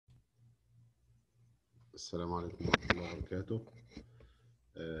Assalamu alaikum wa rahmatullahi wa barakatuh.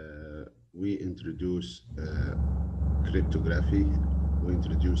 We introduce cryptography. We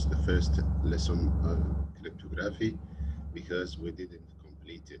introduced the first lesson of cryptography because we didn't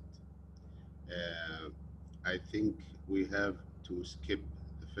complete it. I think we have to skip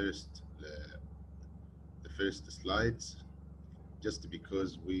the first slides just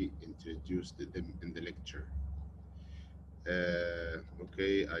because we introduced them in the lecture.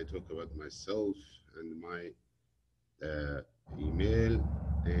 Okay, I talk about myself and my email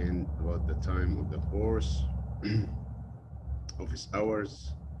and about the time of the course, office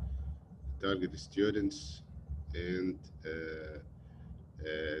hours, target students, and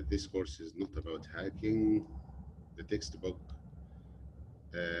this course is not about hacking, the textbook,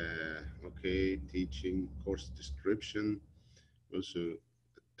 okay, teaching, course description, also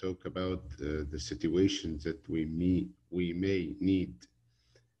talk about the situations that we may need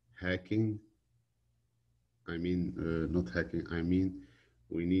hacking. I mean, not hacking, I mean,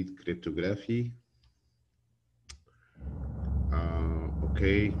 we need cryptography.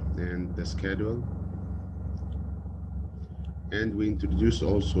 Okay, and the schedule. And we introduce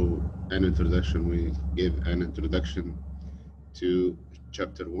also an introduction. We give an introduction to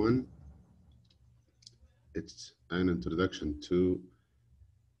chapter 1. It's an introduction to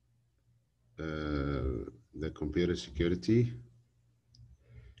the computer security.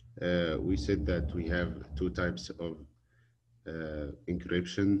 We said that we have two types of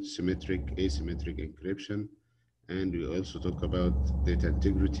encryption, symmetric, asymmetric encryption, and we also talk about data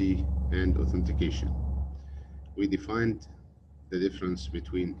integrity and authentication. We defined the difference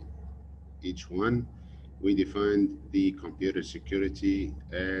between each one. We defined the computer security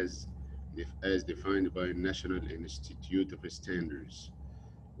as defined by National Institute of Standards.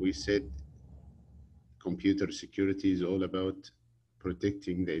 We said computer security is all about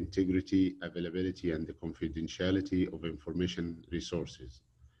protecting the integrity, availability, and the confidentiality of information resources.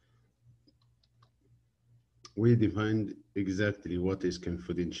 We defined exactly what is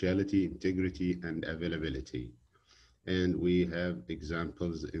confidentiality, integrity, and availability. And we have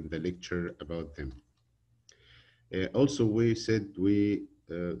examples in the lecture about them. Also, we said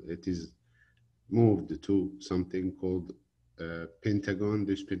it is moved to something called Pentagon.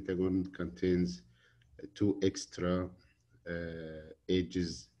 This Pentagon contains two extra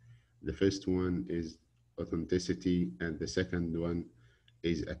edges. The first one is authenticity, and the second one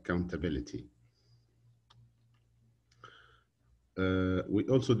is accountability. We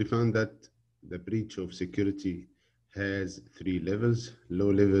also defined that the breach of security has 3 levels: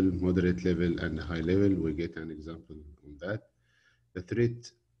 low level, moderate level, and high level. We get an example on that. The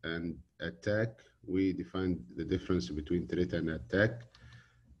threat and attack, we defined the difference between threat and attack.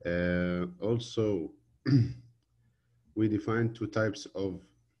 Also, we defined two types of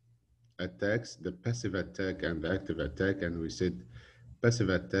attacks, the passive attack and the active attack, and we said passive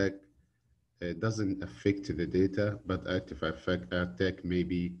attack doesn't affect the data, but active attack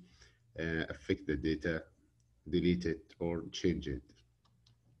maybe affect the data, delete it or change it.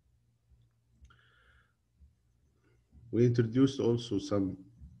 We introduced also some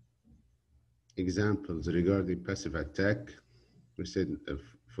examples regarding passive attack. We said,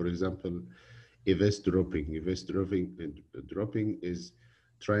 for example, eavesdropping. Dropping is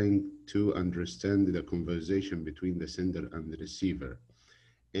trying to understand the conversation between the sender and the receiver.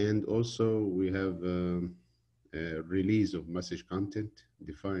 And also we have a release of message content,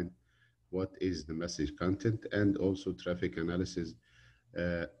 define what is the message content, and also traffic analysis,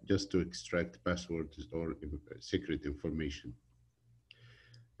 just to extract passwords or secret information.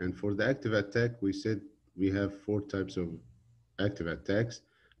 And for the active attack, we said we have 4 types of active attacks.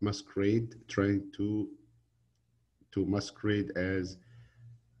 Masquerade, trying to masquerade as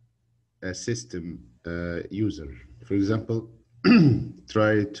a system user. For example,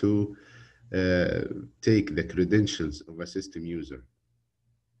 try to take the credentials of a system user.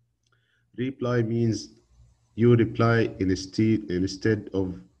 Reply means you reply instead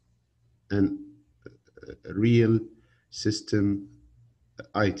of an real system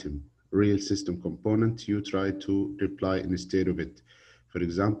item, real system component. You try to reply instead of it. For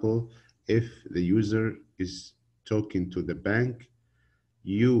example, if the user is talking to the bank,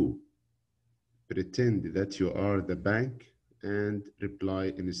 you pretend that you are the bank and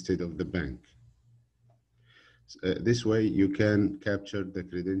reply instead of the bank. This way you can capture the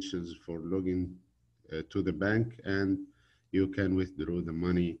credentials for logging to the bank, and you can withdraw the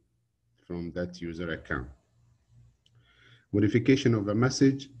money from that user account. Modification of a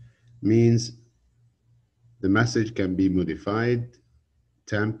message means the message can be modified,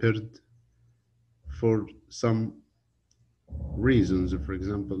 tampered for some reasons. For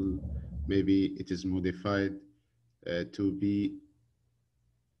example, maybe it is modified to be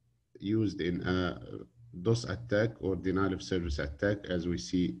used in a DOS attack or denial of service attack, as we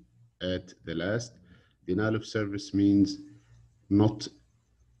see at the last. Denial of service means not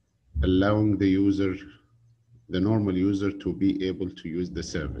allowing the user, the normal user, to be able to use the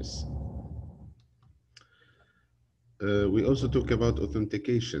service. We also talk about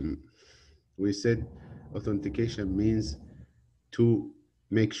authentication. We said authentication means to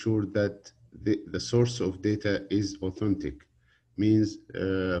make sure that the source of data is authentic. Means,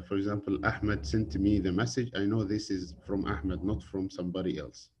 for example, Ahmed sent me the message. I know this is from Ahmed, not from somebody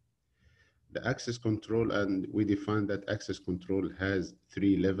else. The access control, and we define that access control has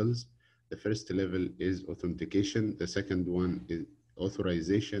three levels. The first level is authentication. The second one is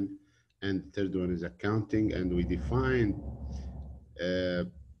authorization. And the third one is accounting. And we define uh,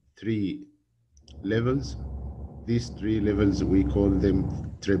 three levels. These three levels, we call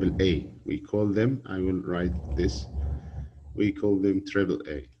them triple A. We call them, I will write this, we call them triple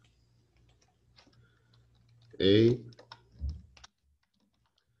A. A,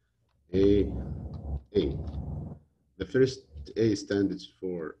 A, A. The first A stands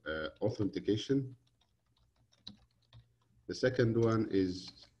for authentication. The second one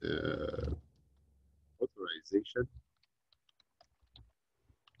is authorization.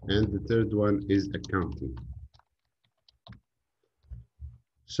 And the third one is accounting.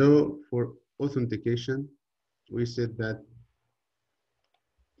 So for authentication, we said that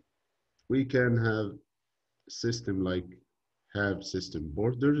we can have system like have system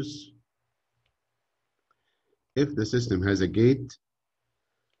borders. If the system has a gate,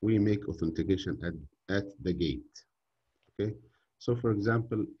 we make authentication at the gate. Okay. So for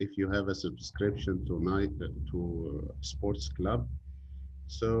example, if you have a subscription to sports club,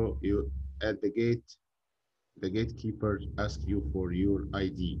 so you at the gatekeeper asks you for your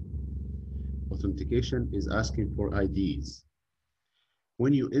ID. Authentication is asking for IDs.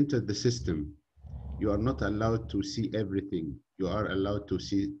 When you enter the system, you are not allowed to see everything. You are allowed to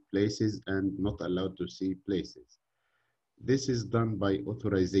see places and not allowed to see places. This is done by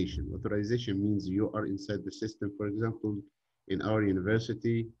authorization. Authorization means you are inside the system. For example, in our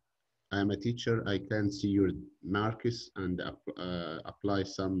university, I am a teacher. I can see your marks and apply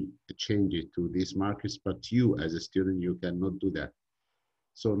some changes to these marks, but you as a student, you cannot do that.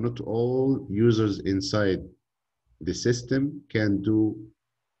 So not all users inside the system can do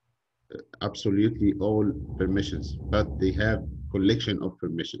absolutely all permissions, but they have collection of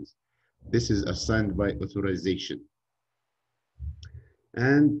permissions. This is assigned by authorization.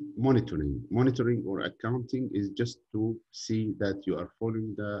 And monitoring. Monitoring or accounting is just to see that you are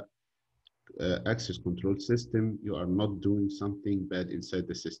following the access control system. You are not doing something bad inside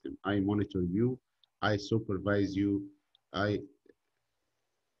the system. I monitor you. I supervise you. I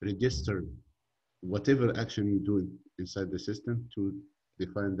register whatever action you do inside the system to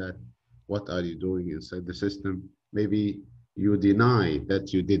define that what are you doing inside the system. Maybe you deny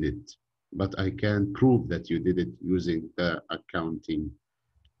that you did it, but I can prove that you did it using the accounting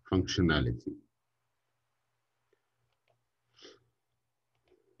functionality.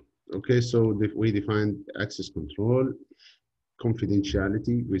 Okay, so we defined access control,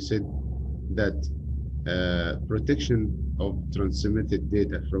 confidentiality. We said that protection of transmitted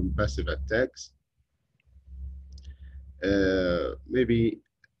data from passive attacks, maybe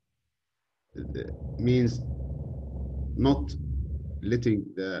means not letting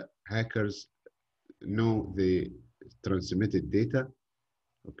the hackers know the transmitted data.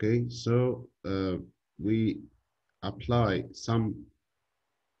 Okay, so we apply some,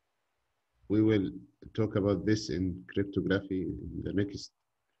 we will talk about this in cryptography in the next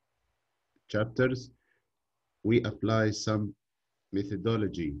chapters. We apply some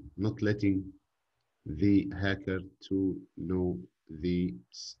methodology, not letting the hacker to know the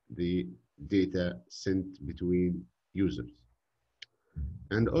data sent between users.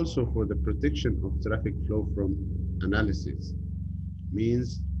 And also for the protection of traffic flow from analysis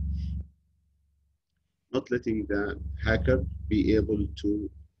means not letting the hacker be able to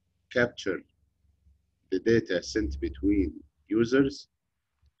capture the data sent between users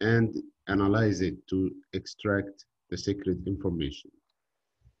and analyze it to extract the secret information.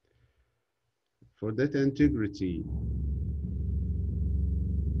 For data integrity,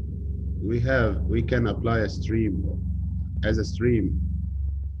 we can apply a stream as a stream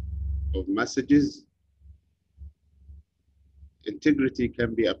of messages. Integrity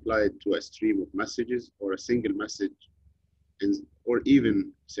can be applied to a stream of messages or a single message or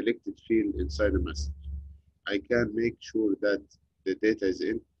even selected field inside a message. I can make sure that the data is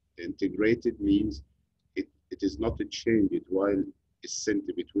integrated, means it is not changed while is sent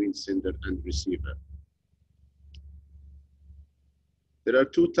between sender and receiver. There are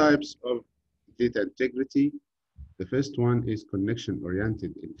two types of data integrity. The first one is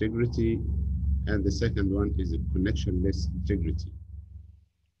connection-oriented integrity, and the second one is a connectionless integrity.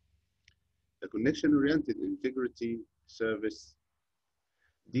 The connection-oriented integrity service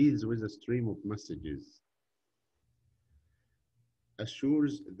deals with a stream of messages,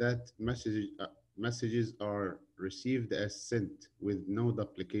 assures that messages are received as sent with no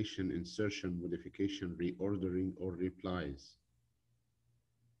duplication, insertion, modification, reordering, or replies.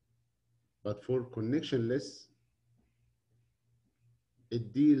 But for connectionless,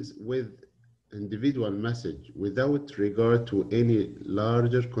 it deals with individual message without regard to any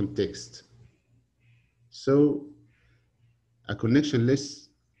larger context. So a connectionless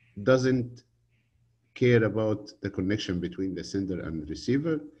doesn't care about the connection between the sender and the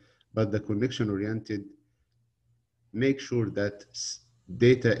receiver, but the connection oriented make sure that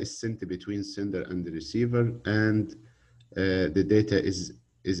data is sent between sender and the receiver, and the data is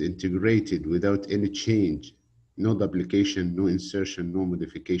integrated without any change, no duplication, no insertion, no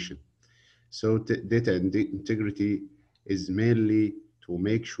modification. So data integrity is mainly to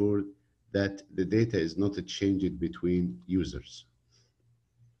make sure that the data is not changed between users.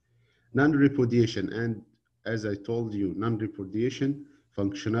 Non-repudiation, and as I told you, non-repudiation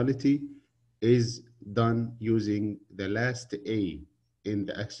functionality is done using the last A in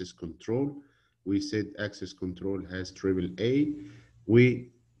the access control. We said access control has triple A.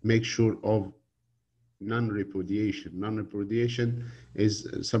 We make sure of non-repudiation. Non-repudiation is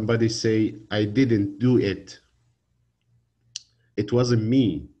somebody say, I didn't do it. It wasn't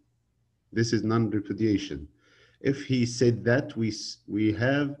me. This is non-repudiation. If he said that, we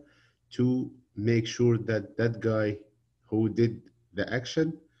have to make sure that that guy who did the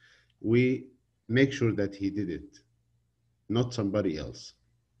action, we make sure that he did it, not somebody else.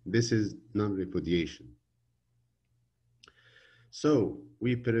 This is non-repudiation. So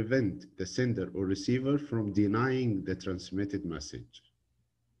we prevent the sender or receiver from denying the transmitted message.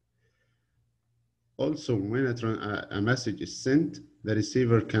 Also, when a message is sent, the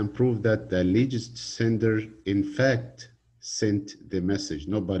receiver can prove that the alleged sender in fact sent the message,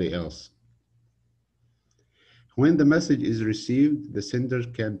 nobody else. When the message is received, the sender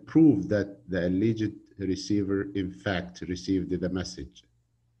can prove that the alleged receiver in fact received the message.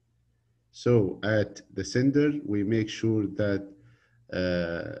 So at the sender, we make sure that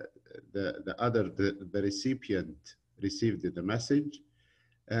the recipient received the message,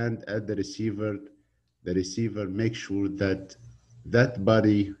 and at the receiver makes sure that that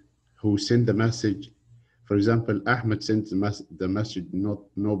body who sent the message, for example, Ahmed sent the message, not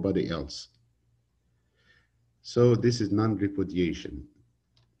nobody else. So this is non-repudiation.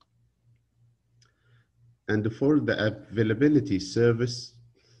 And for the availability service,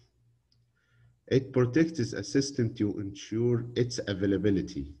 it protects a system to ensure its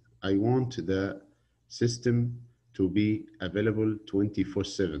availability. I want the system to be available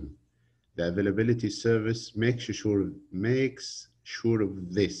 24/7. The availability service makes sure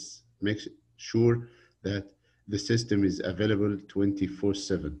of this, makes sure that the system is available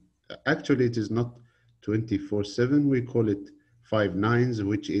 24/7. Actually, it is not 24/7. We call it 5 nines,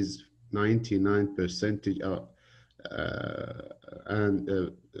 which is 99% and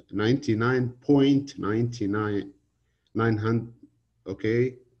 99.99900.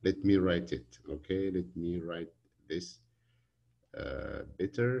 Okay, let me write it. Okay, let me write this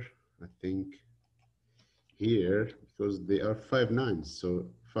better. I think here, because they are 5 nines, so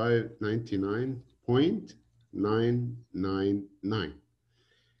 599.999.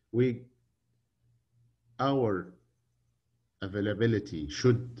 Our availability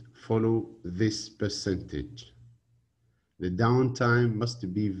should follow this percentage. The downtime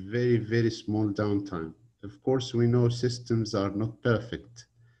must be very, very small downtime. Of course, we know systems are not perfect.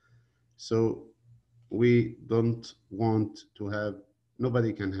 So we don't want to have,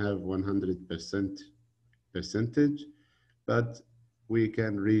 nobody can have 100% percentage, but we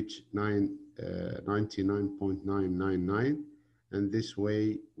can reach 99.999, and this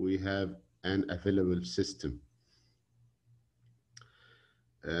way we have an available system.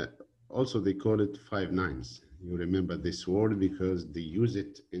 Also, they call it 5 nines. You remember this word because they use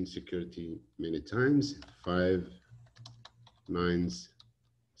it in security many times. 5 nines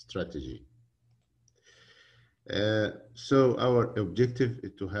strategy. So our objective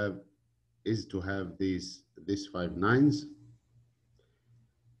is to have these 5 nines.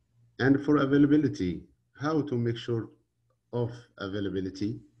 And for availability, how to make sure of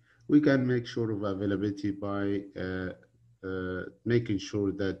availability? We can make sure of availability by making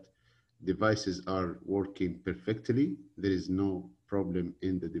sure that devices are working perfectly. There is no problem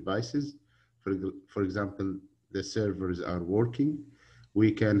in the devices. For example, the servers are working.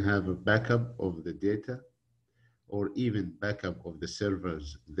 We can have a backup of the data or even backup of the servers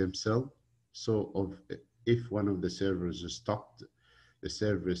themselves. So if one of the servers is stopped, the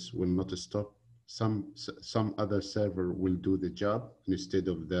service will not stop. Some other server will do the job instead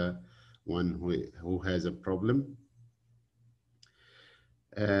of the one who has a problem.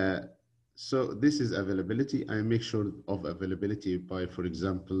 Uh, so this is availability. I make sure of availability by, for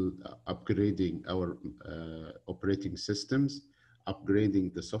example, upgrading our operating systems,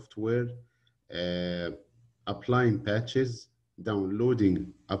 upgrading the software, uh, applying patches,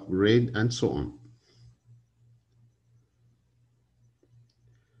 downloading upgrade, and so on.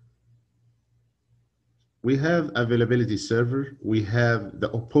 We have availability server. We have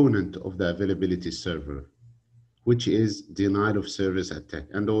the opponent of the availability server, which is denial of service attack.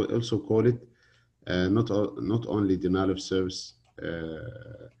 And we also call it not only denial of service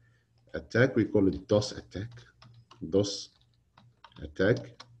attack, we call it DOS attack, DOS attack,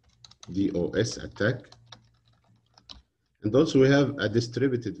 DOS attack. And also we have a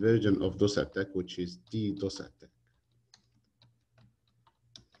distributed version of DOS attack, which is DDoS attack.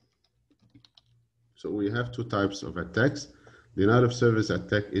 So we have two types of attacks. Denial of service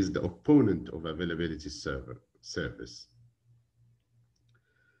attack is the opponent of availability service.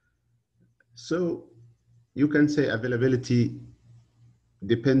 So you can say availability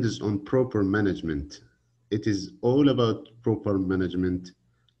depends on proper management. It is all about proper management,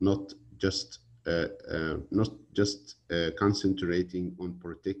 not just concentrating on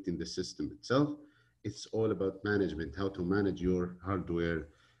protecting the system itself. It's all about management, how to manage your hardware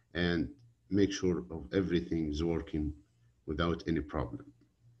and make sure of everything is working without any problem.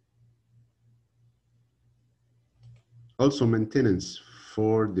 Also, maintenance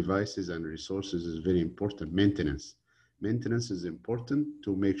for devices and resources is very important. Maintenance is important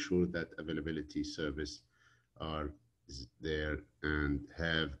to make sure that availability service are there and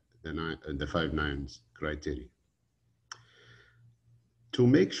have the 5 nines criteria. To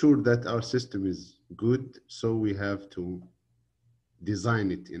make sure that our system is good, so we have to design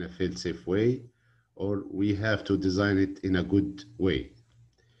it in a fail-safe way, or we have to design it in a good way.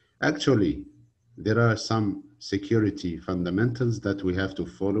 Actually, there are some security fundamentals that we have to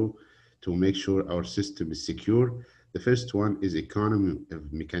follow to make sure our system is secure. The first one is economy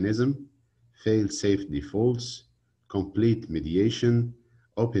of mechanism, fail-safe defaults, complete mediation,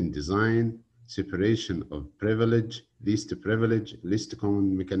 open design, separation of privilege, least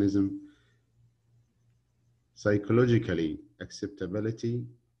common mechanism, psychologically acceptability,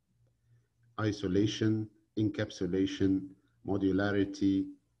 isolation, encapsulation, modularity,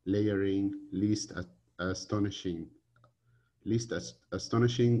 layering, least astonishing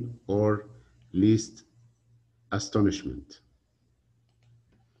or least astonishment.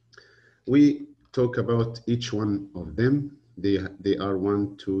 We talk about each one of them. They are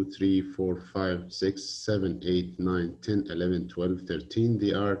 1, 2, 3, 4, 5, 6, 7, 8, 9, 10, 11, 12, 13.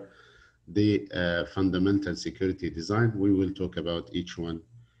 They are the fundamental security design. We will talk about each one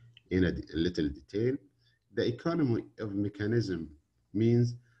in a little detail. The economy of mechanism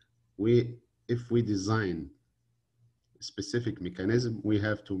means if we design a specific mechanism, we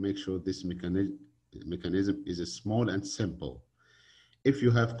have to make sure this mechanism is small and simple. If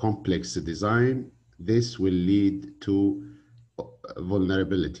you have complex design, this will lead to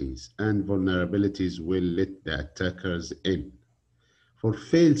vulnerabilities, and vulnerabilities will let the attackers in. For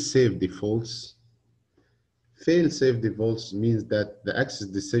fail-safe defaults means that the access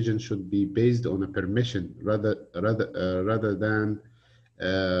decision should be based on a permission rather than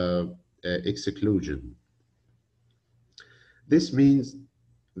exclusion. This means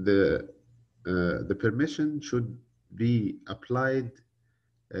the permission should be applied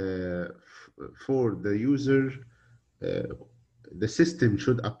for the user. The system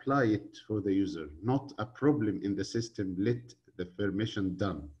should apply it for the user, not a problem in the system let the permission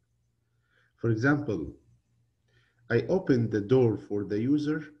done. For example, I open the door for the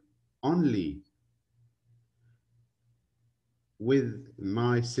user only with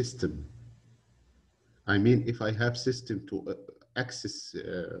my system. I mean, if I have system to access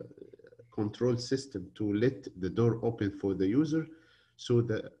control system to let the door open for the user, so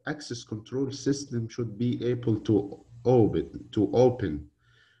the access control system should be able to open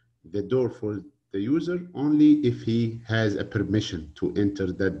the door for the user only if he has a permission to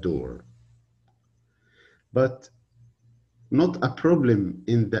enter that door. But not a problem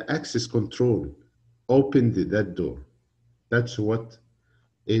in the access control opened that door. That's what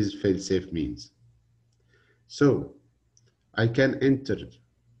is fail-safe means. So I can enter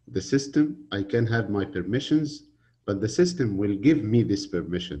the system, I can have my permissions, but the system will give me this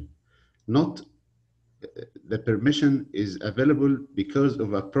permission. Not the permission is available because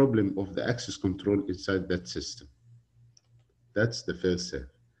of a problem of the access control inside that system. That's the first step.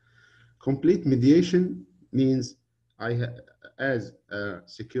 Complete mediation means as a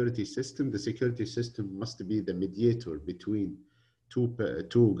security system, the security system must be the mediator between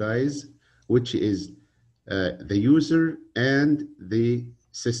two guys, which is the user and the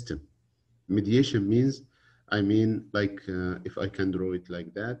system. Mediation means, I mean, like if I can draw it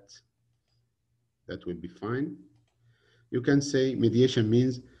like that, that will be fine. You can say mediation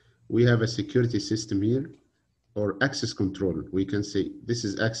means we have a security system here, or access control. We can say this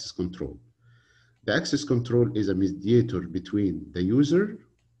is access control. The access control is a mediator between the user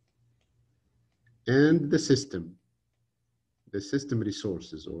and the system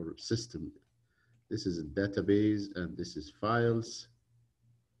resources or system. This is a database and this is files.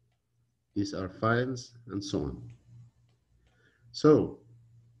 These are files and so on. So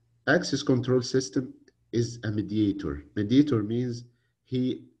access control system is a mediator. Mediator means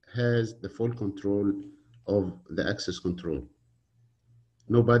he has the full control of the access control.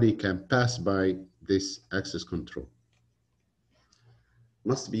 Nobody can pass by this access control.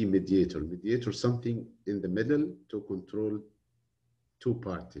 Must be mediator. Mediator, something in the middle to control two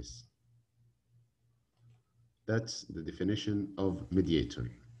parties. That's the definition of mediator.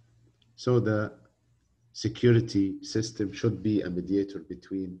 So the security system should be a mediator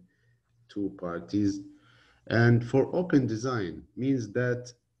between two parties. And for open design means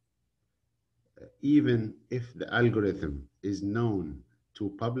that even if the algorithm is known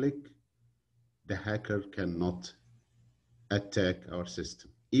to public, the hacker cannot attack our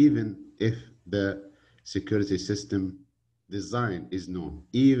system, even if the security system design is known,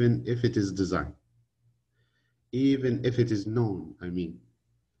 even if it is designed, even if it is known, I mean.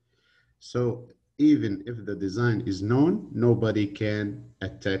 So even if the design is known, nobody can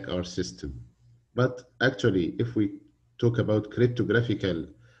attack our system. But actually, if we talk about cryptographic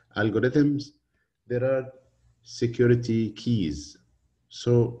algorithms, there are security keys.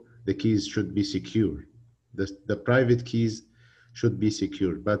 So the keys should be secure. The private keys should be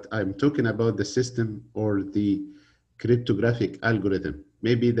secure. But I'm talking about the system or the cryptographic algorithm.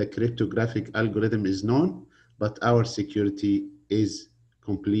 Maybe the cryptographic algorithm is known, but our security is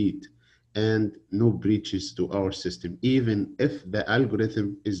complete and no breaches to our system, even if the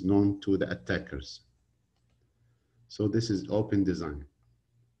algorithm is known to the attackers. So this is open design.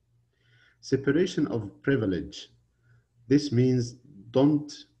 Separation of privilege. This means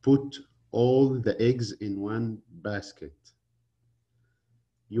don't put all the eggs in one basket.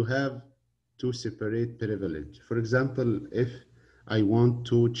 You have to separate privilege. For example, if I want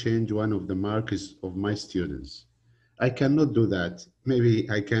to change one of the marks of my students, I cannot do that. Maybe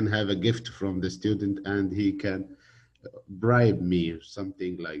I can have a gift from the student and he can bribe me or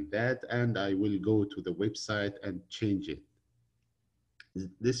something like that, and I will go to the website and change it.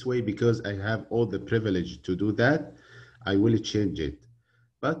 This way, because I have all the privilege to do that, I will change it.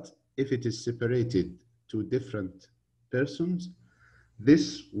 But if it is separated to different persons,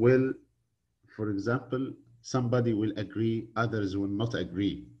 this will, for example, somebody will agree, others will not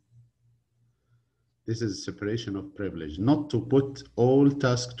agree. This is separation of privilege, not to put all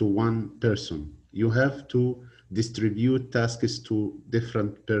tasks to one person. You have to distribute tasks to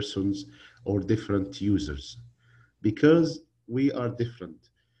different persons or different users because we are different.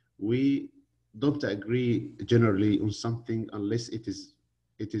 We don't agree generally on something unless it is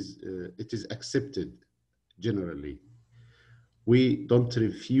accepted generally. We don't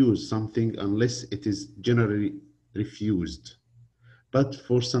refuse something unless it is generally refused. But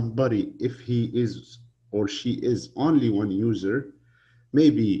for somebody, if he is or she is only one user,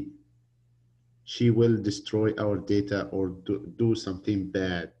 maybe she will destroy our data or do something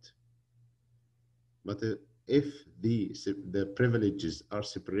bad. But if the privileges are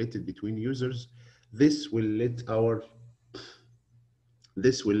separated between users, this will let our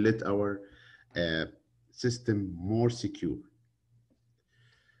system more secure.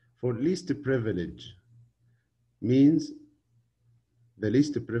 For least privilege means the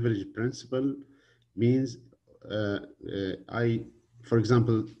least privilege principle means for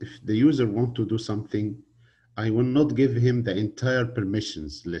example, if the user want to do something, I will not give him the entire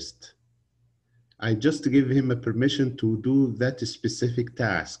permissions list. I just give him a permission to do that specific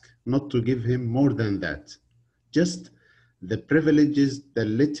task, not to give him more than that. Just the privileges that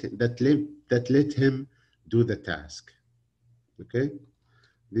let him do the task. Okay,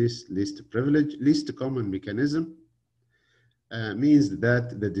 this least privilege, least common mechanism means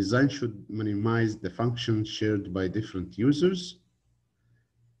that the design should minimize the functions shared by different users.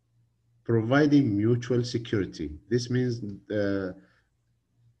 providing mutual security. This means the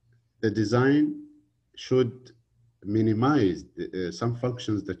design should minimize some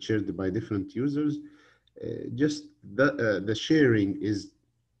functions that shared by different users. Just the sharing is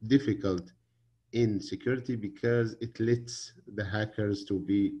difficult in security because it lets the hackers to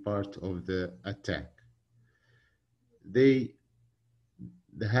be part of the attack. They,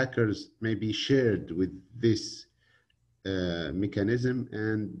 the hackers may be shared with this mechanism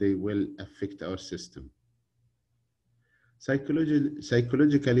and they will affect our system.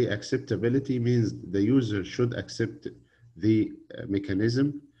 Psychologically acceptability means the user should accept the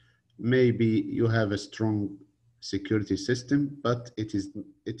mechanism. Maybe you have a strong security system, but it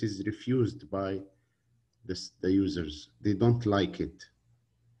is refused by the users. They don't like it.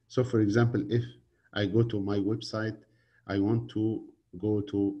 So for example, if I go to my website, I want to go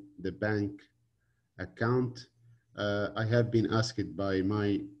to the bank account. I have been asked by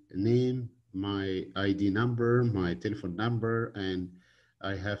my name, my ID number, my telephone number, and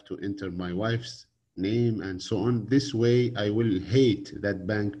I have to enter my wife's name and so on. This way, I will hate that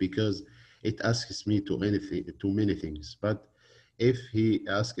bank because it asks me to anything, to many things. But if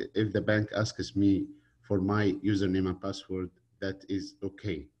the bank asks me for my username and password, that is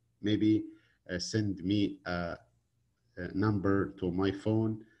okay. Maybe send me a number to my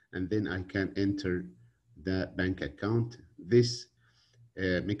phone, and then I can enter the bank account. This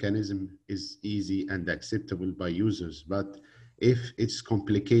mechanism is easy and acceptable by users, but if it's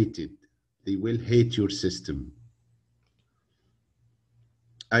complicated, they will hate your system.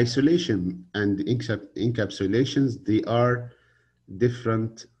 Isolation and encapsulations, they are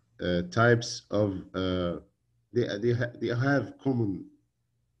different types of, they have common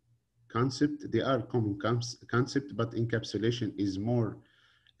concept, they are common concept, but encapsulation is more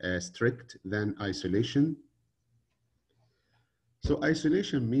strict than isolation. So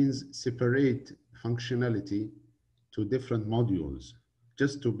isolation means separate functionality to different modules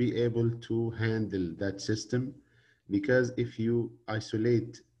just to be able to handle that system. Because if you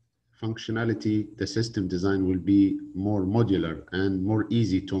isolate functionality, the system design will be more modular and more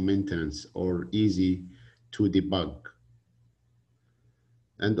easy to maintenance or easy to debug.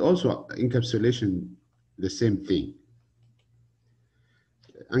 And also encapsulation, the same thing.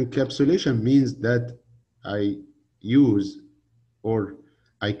 Encapsulation means that I use or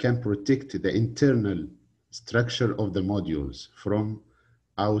I can protect the internal structure of the modules from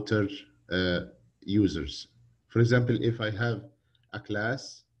outer uh, users. For example, if I have a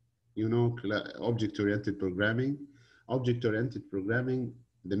class, object-oriented programming,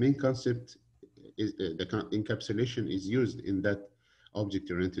 the main concept is encapsulation is used in that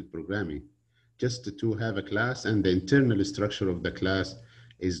object-oriented programming, just to have a class, and the internal structure of the class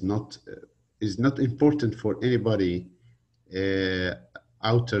is not important for anybody uh,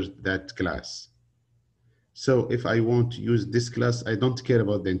 outer that class. So if I want to use this class, I don't care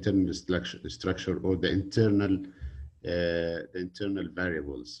about the internal structure or the internal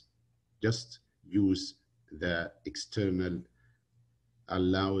variables. Just use the external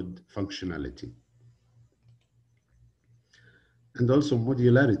allowed functionality. And also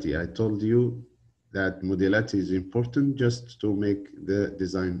modularity. I told you that modularity is important just to make the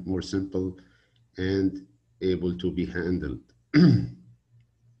design more simple and able to be handled.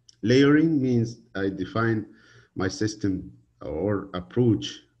 Layering means I define my system or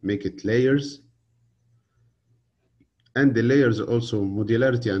approach, make it layers. And the layers also,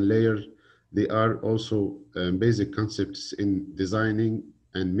 modularity and layer, they are also basic concepts in designing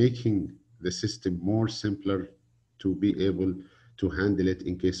and making the system more simpler to be able to handle it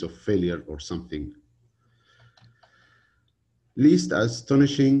in case of failure or something. Least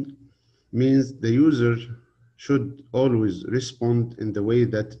astonishing means the user should always respond in the way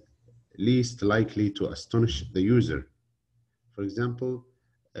that least likely to astonish the user. For example,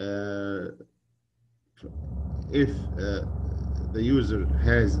 uh, if the user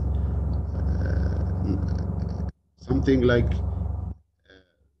has something like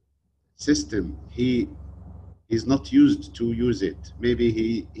system, he is not used to use it.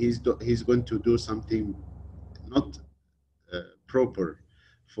 Maybe he's going to do something not proper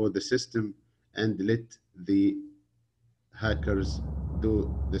for the system and let the hackers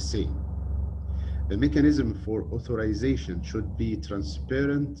do the same. The mechanism for authorization should be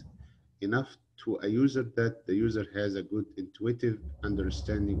transparent enough to a user that the user has a good intuitive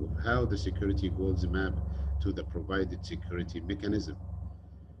understanding of how the security goals map to the provided security mechanism.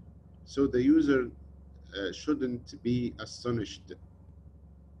 So the user shouldn't be astonished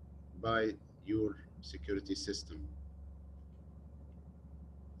by your security system.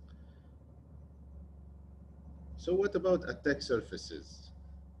 So what about attack surfaces?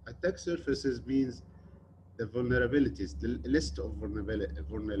 Attack surfaces means the vulnerabilities, the list of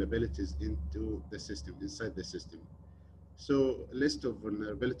vulnerabilities into the system, inside the system. So a list of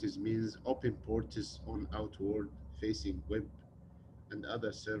vulnerabilities means open ports on outward facing web and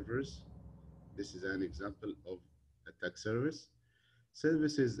other servers. This is an example of attack service.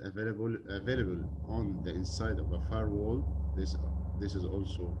 Services available on the inside of a firewall. This is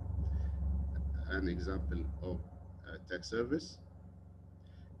also an example of attack service.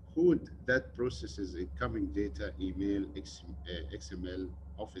 Code that processes incoming data, email, XML,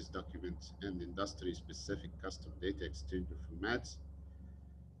 Office documents, and industry-specific custom data exchange formats,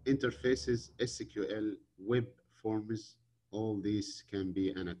 interfaces, SQL, web forms, all these can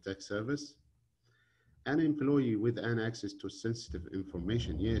be an attack service. An employee with an access to sensitive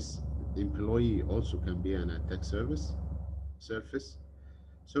information, yes, employee also can be an attack surface.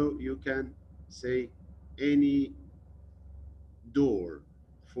 So you can say any door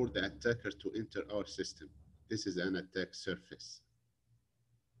for the attacker to enter our system. This is an attack surface.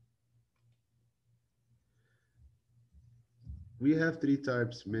 We have three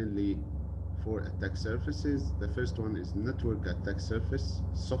types mainly for attack surfaces. The first one is network attack surface,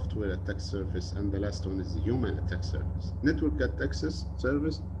 software attack surface, and the last one is human attack surface. Network attack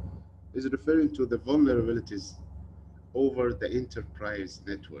service is referring to the vulnerabilities over the enterprise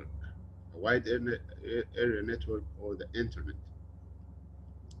network, a wide area network or the internet.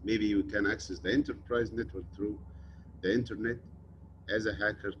 Maybe you can access the enterprise network through the internet. As a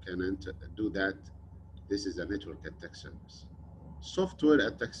hacker can do that. This is a network attack surface. Software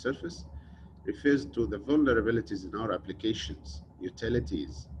attack surface refers to the vulnerabilities in our applications,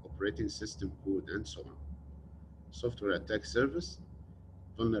 utilities, operating system code, and so on. Software attack service,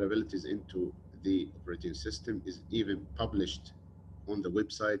 vulnerabilities into the operating system is even published on the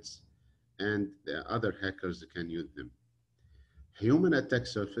websites and the other hackers can use them. Human attack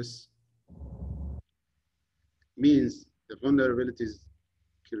surface means the vulnerabilities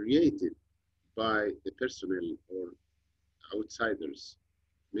created by the personnel or outsiders.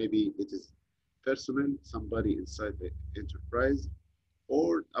 Maybe it is personnel, somebody inside the enterprise,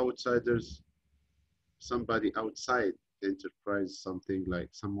 or outsiders, somebody outside the enterprise, something like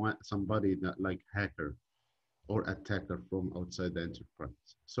somebody that like hacker or attacker from outside the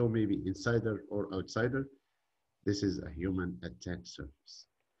enterprise. So maybe insider or outsider, this is a human attack surface.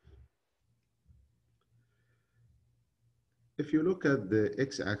 If you look at the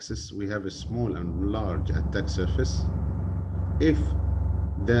x-axis, we have a small and large attack surface. If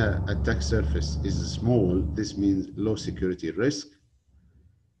the attack surface is small, this means low security risk.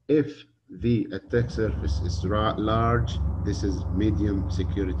 If the attack surface is large, this is medium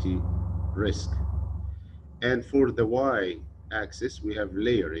security risk. And for the y-axis, we have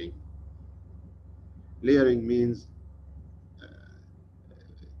layering. Layering means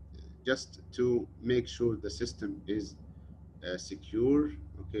just to make sure the system is secure.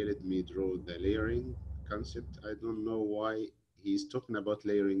 Okay, let me draw the layering concept. I don't know why he's talking about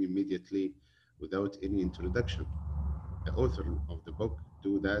layering immediately without any introduction. The author of the book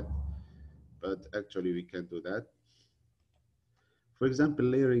do that, but actually we can do that. For example,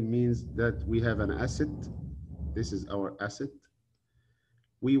 layering means that we have an asset. This is our asset.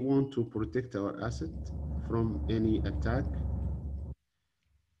 We want to protect our asset from any attack.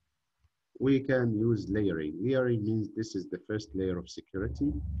 We can use layering. Layering means this is the first layer of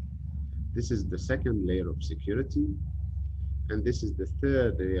security. This is the second layer of security. And this is the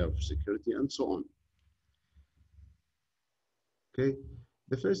third layer of security, and so on. Okay,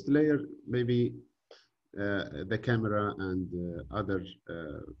 the first layer, maybe the camera and other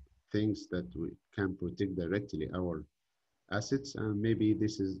things that we can protect directly our assets, and maybe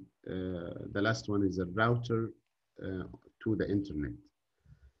this is the last one is a router to the internet.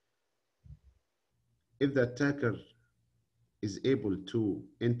 If the attacker is able to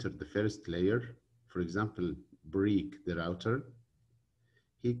enter the first layer, for example, break the router,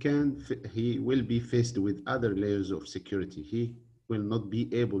 he will be faced with other layers of security. He will not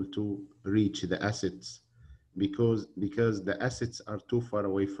be able to reach the assets because the assets are too far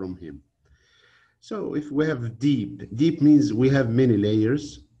away from him. So if we have deep means we have many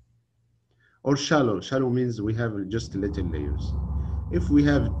layers, or shallow means we have just little layers. If we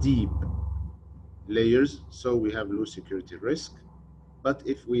have deep layers, so we have low security risk. But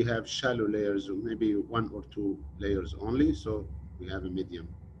if we have shallow layers, or maybe one or two layers only, so we have a medium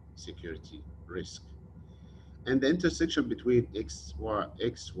security risk. And the intersection between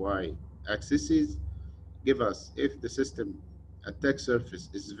XY axes give us if the system attack surface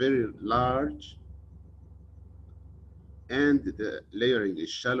is very large and the layering is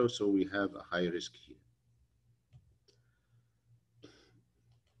shallow, so we have a high risk here.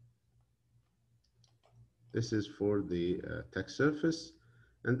 This is for the attack surface.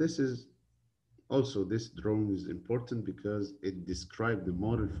 And this is also, this drawing is important because it describes the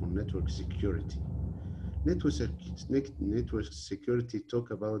model for network security. Network security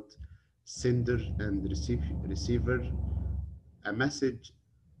talk about sender and receiver. A message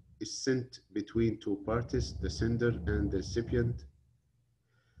is sent between two parties, the sender and the recipient.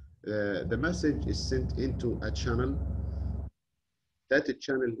 The message is sent into a channel. That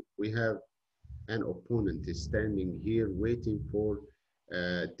channel, we have an opponent is standing here waiting for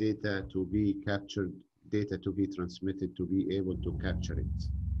data to be captured, data to be transmitted, to be able to capture it.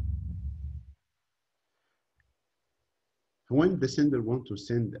 When the sender wants to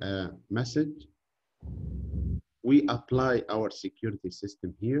send a message, we apply our security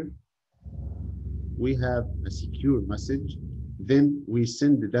system here. We have a secure message. Then we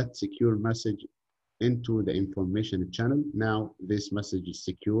send that secure message into the information channel. Now this message is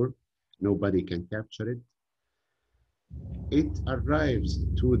secure. Nobody can capture it. It arrives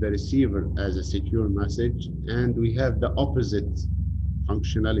to the receiver as a secure message, and we have the opposite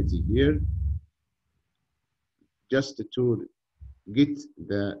functionality here, just to get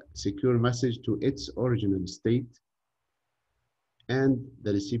the secure message to its original state, and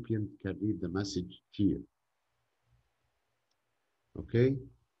the recipient can read the message here. Okay.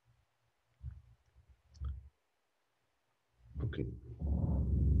 Okay.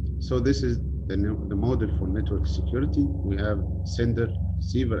 So this is the model for network security. We have sender,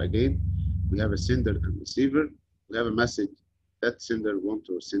 receiver again. We have a sender and receiver. We have a message. That sender wants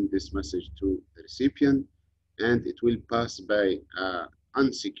to send this message to the recipient, and it will pass by an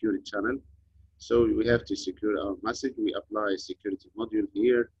unsecured channel. So we have to secure our message. We apply a security module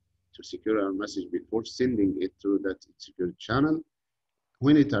here to secure our message before sending it to that secure channel.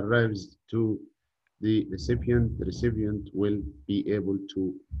 When it arrives to the recipient will be able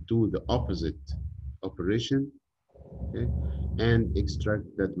to do the opposite operation, okay, and extract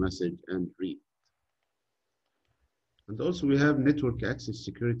that message and read. And also we have network access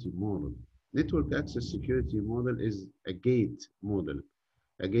security model. Network access security model is a gate model,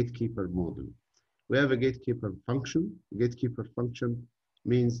 a gatekeeper model. We have a gatekeeper function. Gatekeeper function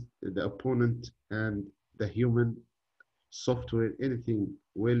means the opponent and the human software, anything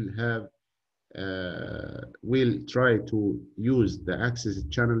will try to use the access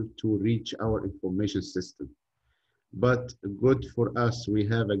channel to reach our information system. But good for us, we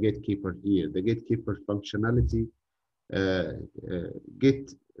have a gatekeeper here. The gatekeeper functionality uh,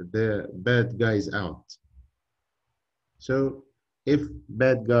 get the bad guys out. So if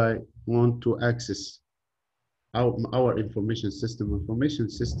bad guy want to access our information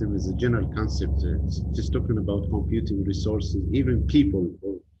system is a general concept. It's just talking about computing resources, even people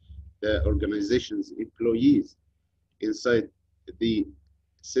or the organization's employees inside the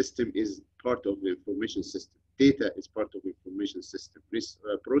system is part of the information system. Data is part of the information system.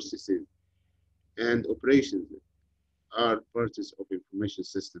 Processes and operations are parts of information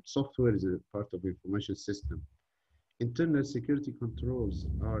system. Software is a part of information system. Internal security controls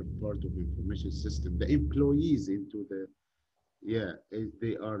are part of information system. The employees into the, yeah,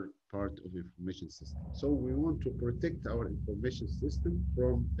 they are part of information system. So we want to protect our information system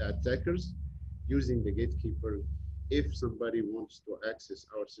from the attackers using the gatekeeper. If somebody wants to access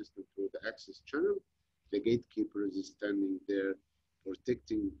our system through the access channel, the gatekeeper is standing there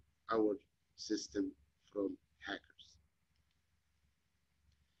protecting our system from hackers.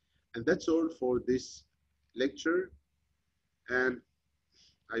 And that's all for this lecture. And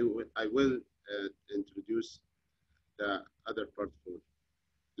I will introduce the other part for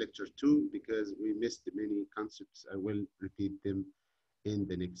lecture 2 because we missed many concepts. I will repeat them in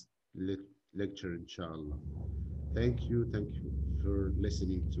the next lecture, inshallah. Thank you for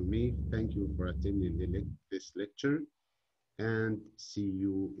listening to me. Thank you for attending this lecture, and see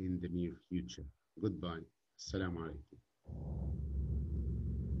you in the near future. Goodbye. Assalamu alaikum.